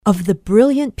Of the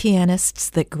brilliant pianists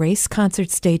that grace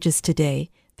concert stages today,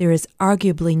 there is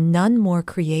arguably none more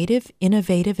creative,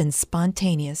 innovative, and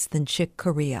spontaneous than Chick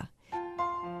Corea.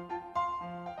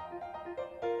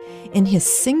 In his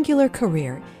singular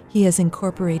career, he has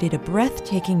incorporated a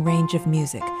breathtaking range of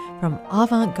music, from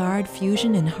avant-garde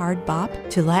fusion and hard bop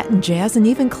to Latin jazz and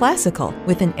even classical,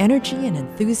 with an energy and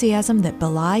enthusiasm that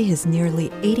belie his nearly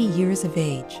 80 years of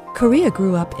age. Corea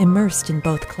grew up immersed in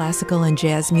both classical and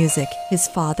jazz music. His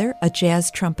father, a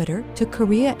jazz trumpeter, took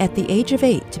Corea at the age of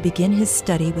 8 to begin his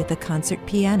study with a concert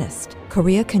pianist.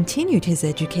 Corea continued his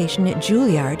education at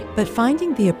Juilliard, but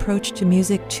finding the approach to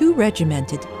music too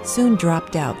regimented, soon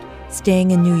dropped out,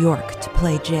 staying in New York to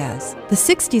play jazz. The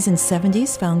 60s and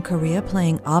 70s found Corea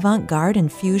playing avant-garde and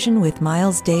fusion with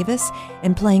Miles Davis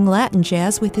and playing Latin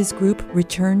jazz with his group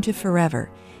Return to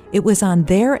Forever. It was on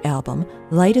their album,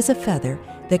 Light as a Feather,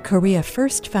 that Corea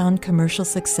first found commercial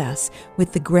success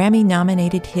with the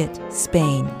Grammy-nominated hit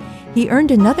Spain. He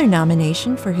earned another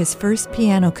nomination for his first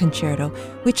piano concerto,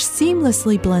 which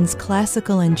seamlessly blends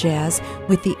classical and jazz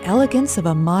with the elegance of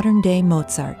a modern-day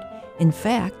Mozart. In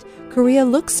fact, Corea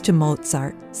looks to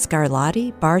Mozart,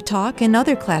 Scarlatti, Bartók, and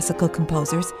other classical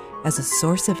composers as a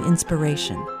source of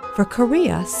inspiration. For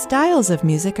Corea, styles of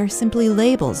music are simply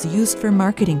labels used for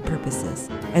marketing purposes.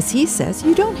 As he says,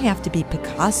 you don't have to be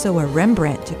Picasso or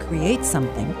Rembrandt to create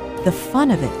something. The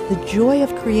fun of it, the joy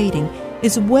of creating,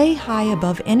 is way high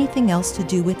above anything else to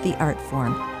do with the art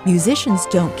form. Musicians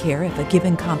don't care if a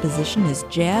given composition is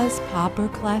jazz, pop, or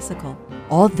classical.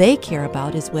 All they care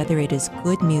about is whether it is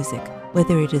good music,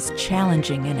 whether it is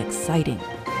challenging and exciting.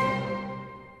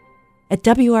 At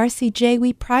WRCJ,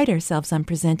 we pride ourselves on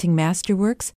presenting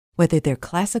masterworks, whether they're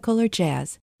classical or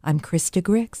jazz. I'm Krista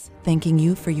Grix, thanking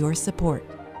you for your support.